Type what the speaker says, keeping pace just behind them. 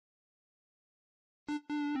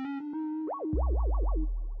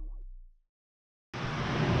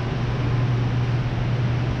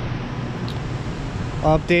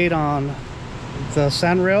update on the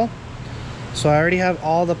Sandrail. So I already have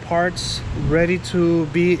all the parts ready to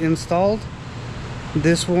be installed.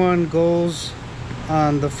 This one goes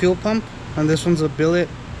on the fuel pump, and this one's a billet,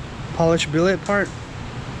 polished billet part.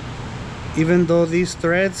 Even though these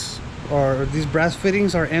threads or these brass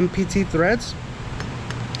fittings are MPT threads,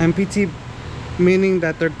 MPT meaning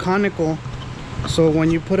that they're conical, so when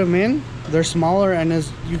you put them in, they're smaller, and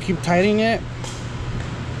as you keep tightening it,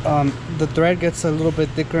 the thread gets a little bit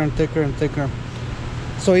thicker and thicker and thicker.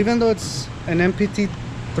 So even though it's an MPT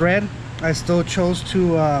thread, I still chose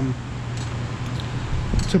to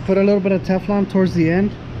put a little bit of Teflon towards the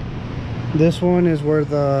end. This one is where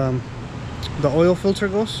the oil filter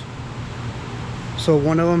goes. So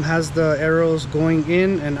one of them has the arrows going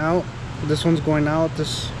in and out. This one's going out.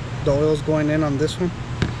 The oil's going in on this one.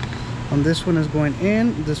 On this one is going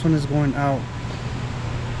in. This one is going out.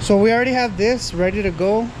 So we already have this ready to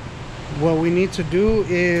go. What we need to do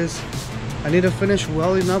is I need to finish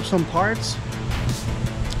welding up some parts.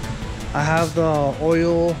 I have the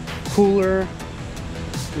oil cooler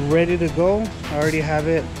ready to go. I already have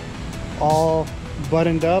it all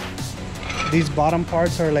buttoned up. These bottom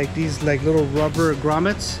parts are like these little rubber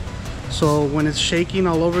grommets, so when it's shaking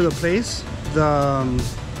all over the place,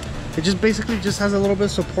 it just basically just has a little bit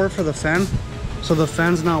of support for the fan, so the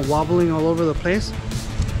fan's not wobbling all over the place.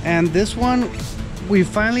 And this one, we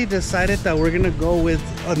finally decided that we're gonna go with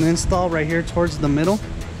an install right here towards the middle.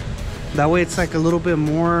 That way it's like a little bit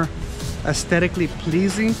more aesthetically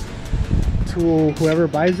pleasing to whoever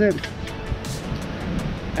buys it.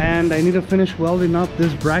 And I need to finish welding up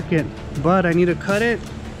this bracket, but I need to cut it.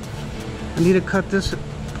 I need to cut this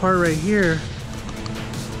part right here,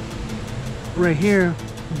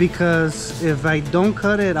 because if I don't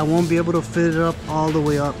cut it, I won't be able to fit it up all the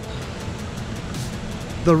way up.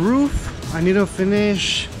 The roof, I need to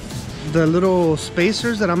finish the little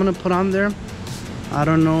spacers that I'm gonna put on there. I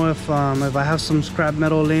don't know if I have some scrap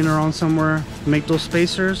metal laying around somewhere, make those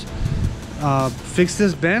spacers, fix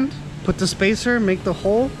this bend, put the spacer, make the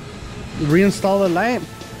hole, reinstall the light.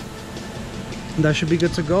 That should be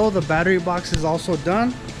good to go. The battery box is also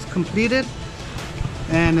done, it's completed.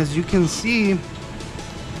 And as you can see,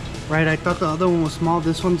 right, I thought the other one was small.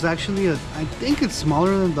 This one's actually I think it's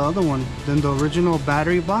smaller than the other one, than the original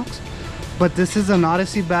battery box. But this is an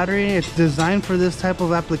Odyssey battery. It's designed for this type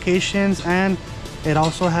of applications, and it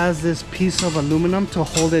also has this piece of aluminum to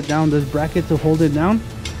hold it down, this bracket to hold it down.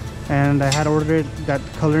 And I had ordered that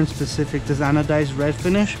color in specific, this anodized red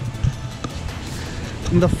finish.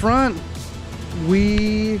 In the front,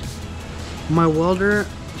 my welder,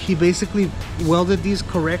 he basically welded these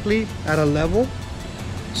correctly at a level.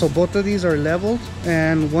 So both of these are leveled,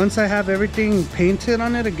 and once I have everything painted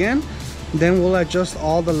on it again, then we'll adjust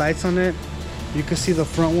all the lights on it. You can see the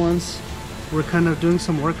front ones. We're kind of doing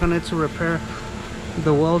some work on it to repair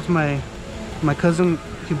the welds. My cousin,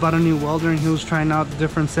 he bought a new welder and he was trying out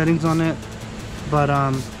different settings on it, but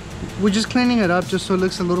we're just cleaning it up just so it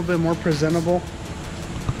looks a little bit more presentable.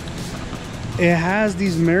 It has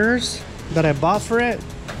these mirrors that I bought for it,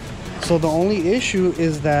 so the only issue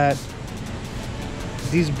is that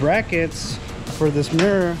these brackets for this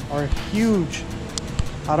mirror are huge.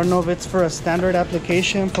 I don't know if it's for a standard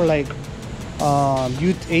application for like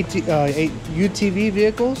UTV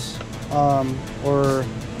vehicles or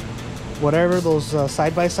whatever, those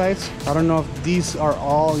side-by-sides. I don't know if these are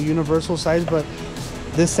all universal size, but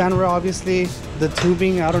this Sandrail, obviously the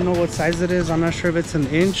tubing, I don't know what size it is. I'm not sure if it's an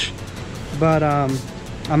inch, but I'm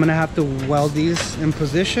gonna have to weld these in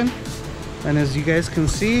position. And as you guys can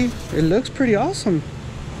see, it looks pretty awesome.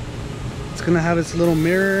 It's gonna have its little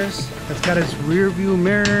mirrors. It's got its rear view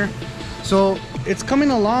mirror. So it's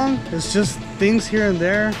coming along. It's just things here and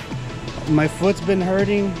there. My foot's been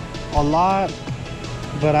hurting a lot,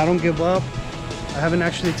 but I don't give up. I haven't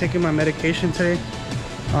actually taken my medication today.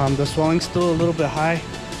 The swelling's still a little bit high.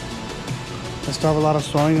 I still have a lot of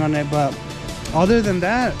swelling on it, but other than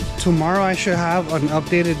that, tomorrow I should have an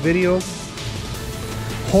updated video,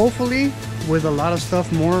 hopefully with a lot of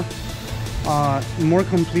stuff more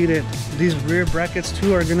completed. These rear brackets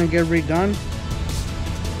too are gonna get redone.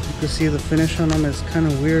 You can see the finish on them is kind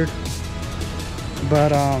of weird,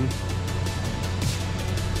 but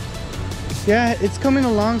yeah, it's coming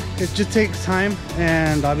along. It just takes time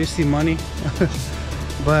and obviously money.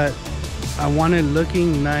 But I want it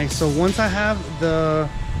looking nice. So once I have the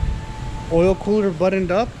oil cooler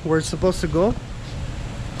buttoned up where it's supposed to go,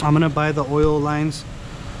 I'm gonna buy the oil lines.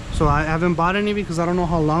 So I haven't bought any because I don't know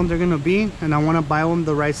how long they're gonna be, and I want to buy them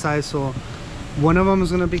the right size. So one of them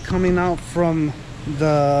is gonna be coming out from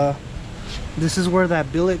this is where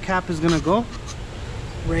that billet cap is gonna go,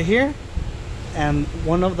 right here. and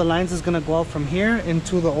one of the lines is gonna go out from here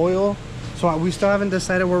into the oil. So we still haven't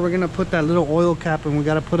decided where we're gonna put that little oil cap, and we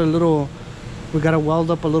gotta put a little, we gotta weld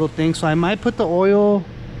up a little thing. So I might put the oil,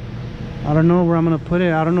 I don't know where I'm gonna put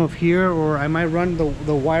it. I don't know if here, or I might run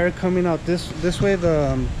the wire coming out this way,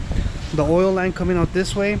 the oil line coming out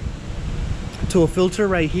this way to a filter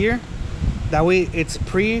right here. That way it's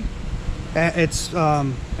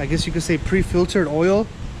I guess you could say pre-filtered oil,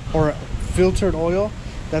 or filtered oil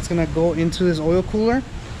that's gonna go into this oil cooler,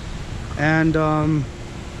 and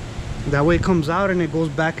that way it comes out and it goes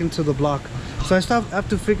back into the block. So I still have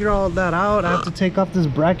to figure all that out. I have to take off this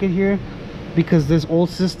bracket here because this old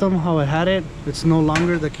system, how it had it, it's no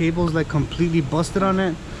longer, the cable's like completely busted on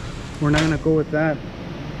it. We're not gonna go with that.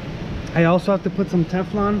 I also have to put some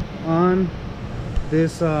Teflon on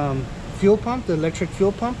this fuel pump, the electric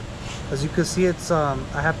fuel pump. As you can see, it's I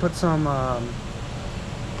have put some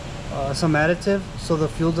additive so the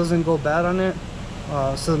fuel doesn't go bad on it.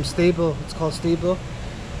 Some stable, it's called stable,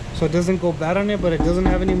 so it doesn't go bad on it, but it doesn't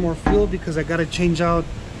have any more fuel because I got to change out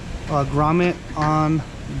grommet on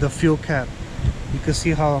the fuel cap. You can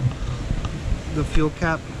see how the fuel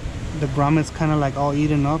cap, the grommet's kind of like all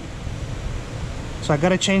eaten up, so I got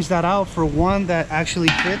to change that out for one that actually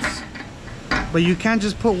fits. But you can't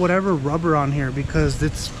just put whatever rubber on here because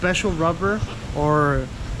it's special rubber, or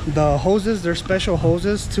the hoses, they're special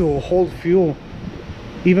hoses to hold fuel.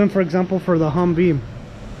 Even for example for the Humvee,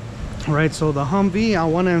 right? So the Humvee, I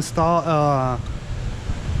want to install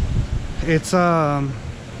it's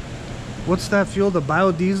what's that fuel, the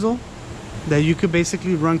biodiesel that you could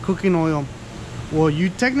basically run cooking oil. Well, you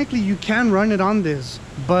technically you can run it on this,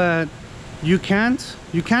 but you can't,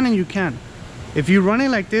 you can and you can't. If you run it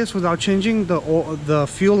like this without changing the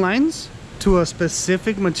fuel lines to a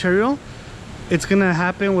specific material, it's gonna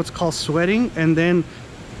happen what's called sweating, and then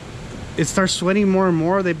it starts sweating more and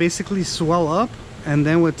more. They basically swell up, and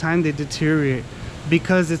then with time they deteriorate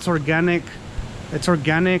because it's organic. It's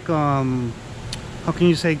organic, how can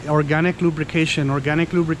you say, organic lubrication.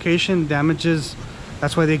 Organic lubrication damages,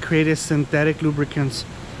 that's why they created synthetic lubricants,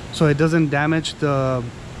 so it doesn't damage the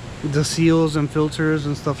seals and filters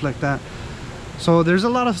and stuff like that. So there's a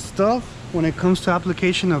lot of stuff when it comes to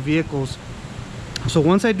application of vehicles. So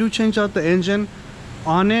once I do change out the engine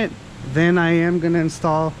on it, then I am gonna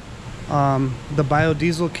install the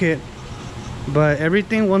biodiesel kit. But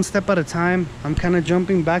everything one step at a time. I'm kind of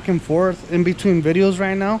jumping back and forth in between videos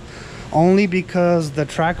right now, only because the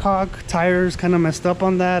Trackhawk tires kind of messed up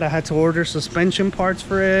on that. I had to order suspension parts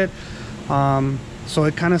for it, so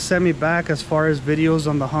it kind of set me back as far as videos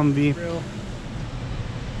on the Humvee.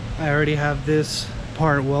 I already have this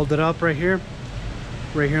part welded up right here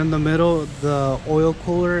in the middle. The oil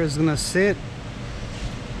cooler is gonna sit,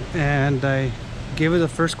 and I gave it the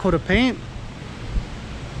first coat of paint.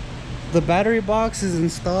 The battery box is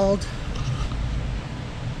installed,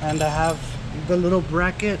 and I have the little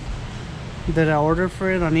bracket that I ordered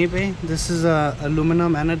for it on eBay. This is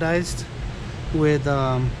aluminum anodized with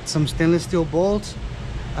some stainless steel bolts.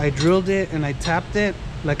 I drilled it and I tapped it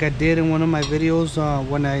like I did in one of my videos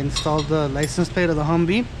when I installed the license plate of the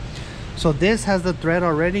Humvee. So this has the thread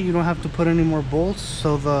already. You don't have to put any more bolts,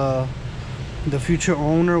 so the future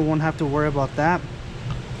owner won't have to worry about that.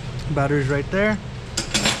 Battery's right there.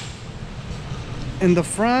 In the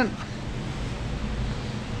front,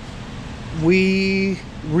 we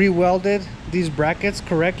re-welded these brackets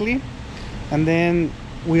correctly, and then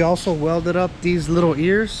we also welded up these little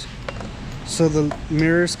ears so the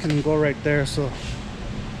mirrors can go right there, so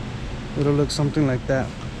it'll look something like that.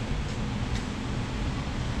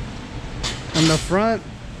 On the front,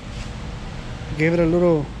 gave it a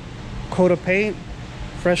little coat of paint,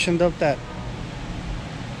 freshened up that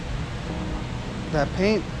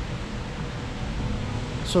paint.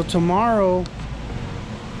 So tomorrow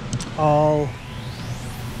I'll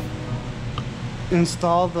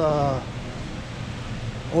install the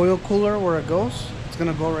oil cooler where it goes. It's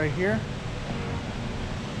gonna go right here.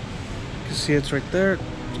 You can see it's right there.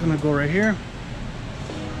 It's gonna go right here.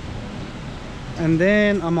 And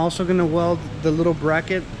then I'm also gonna weld the little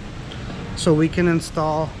bracket so we can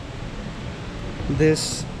install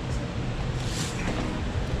this,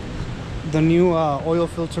 the new oil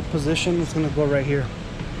filter position. It's gonna go right here,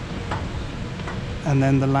 and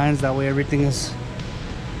then the lines, that way everything is,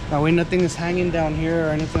 that way nothing is hanging down here or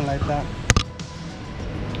anything like that.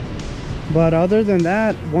 But other than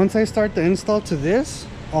that, once I start the install to this,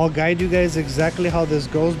 I'll guide you guys exactly how this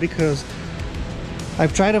goes, because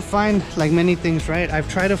I've tried to find, like many things, right? I've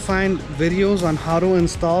tried to find videos on how to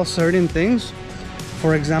install certain things.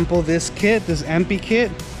 For example, this kit, this MP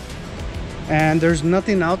kit, and there's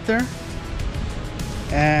nothing out there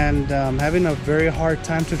and having a very hard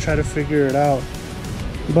time to try to figure it out.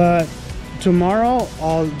 But tomorrow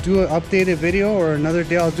I'll do an updated video, or another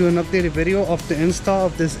day I'll do an updated video of the install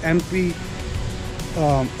of this empty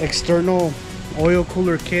external oil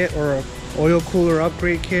cooler kit, or oil cooler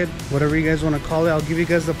upgrade kit, whatever you guys want to call it. I'll give you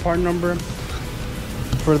guys the part number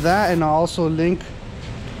for that, and I'll also link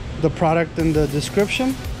the product in the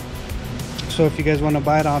description. So if you guys want to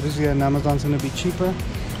buy it, obviously on Amazon it's going to be cheaper.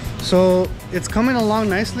 So it's coming along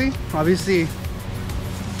nicely. Obviously it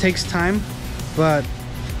takes time, but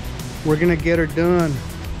we're gonna get her done.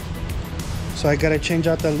 So I gotta change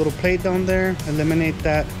out that little plate down there, eliminate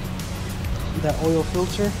that oil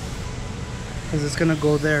filter, because it's gonna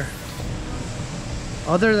go there.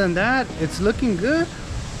 Other than that, it's looking good.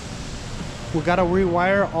 We gotta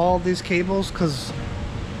rewire all these cables because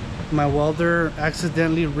my welder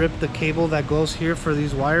accidentally ripped the cable that goes here for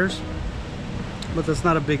these wires, but that's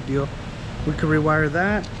not a big deal. We could rewire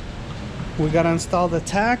that. We gotta install the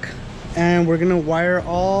tack, and we're gonna wire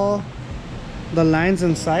all the lines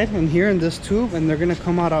inside and here in this tube, and they're gonna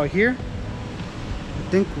come out here. I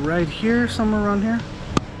think right here, somewhere around here,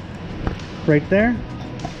 right there.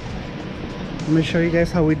 Let me show you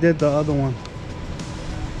guys how we did the other one.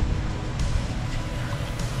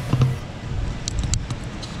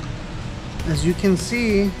 As you can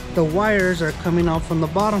see, the wires are coming out from the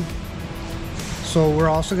bottom. So we're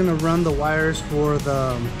also gonna run the wires for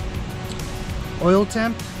the oil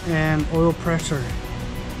temp and oil pressure.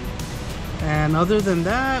 And other than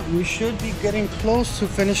that, we should be getting close to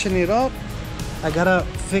finishing it up. I gotta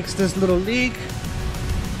fix this little leak.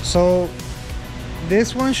 So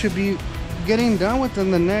this one should be getting done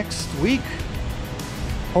within the next week,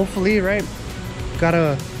 hopefully, right?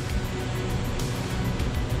 Gotta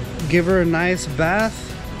give her a nice bath,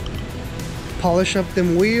 polish up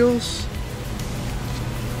them wheels,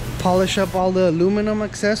 polish up all the aluminum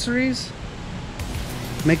accessories,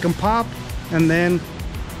 make them pop, and then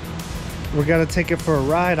we gotta take it for a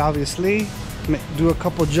ride, obviously, do a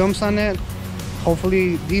couple jumps on it.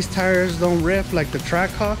 Hopefully these tires don't rip like the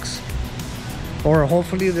Trackhawks, or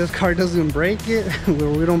hopefully this car doesn't break it where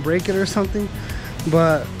we don't break it or something.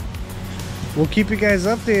 But we'll keep you guys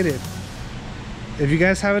updated. If you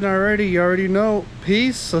guys haven't already, you already know.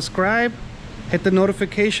 Peace, subscribe, hit the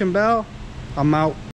notification bell. I'm out.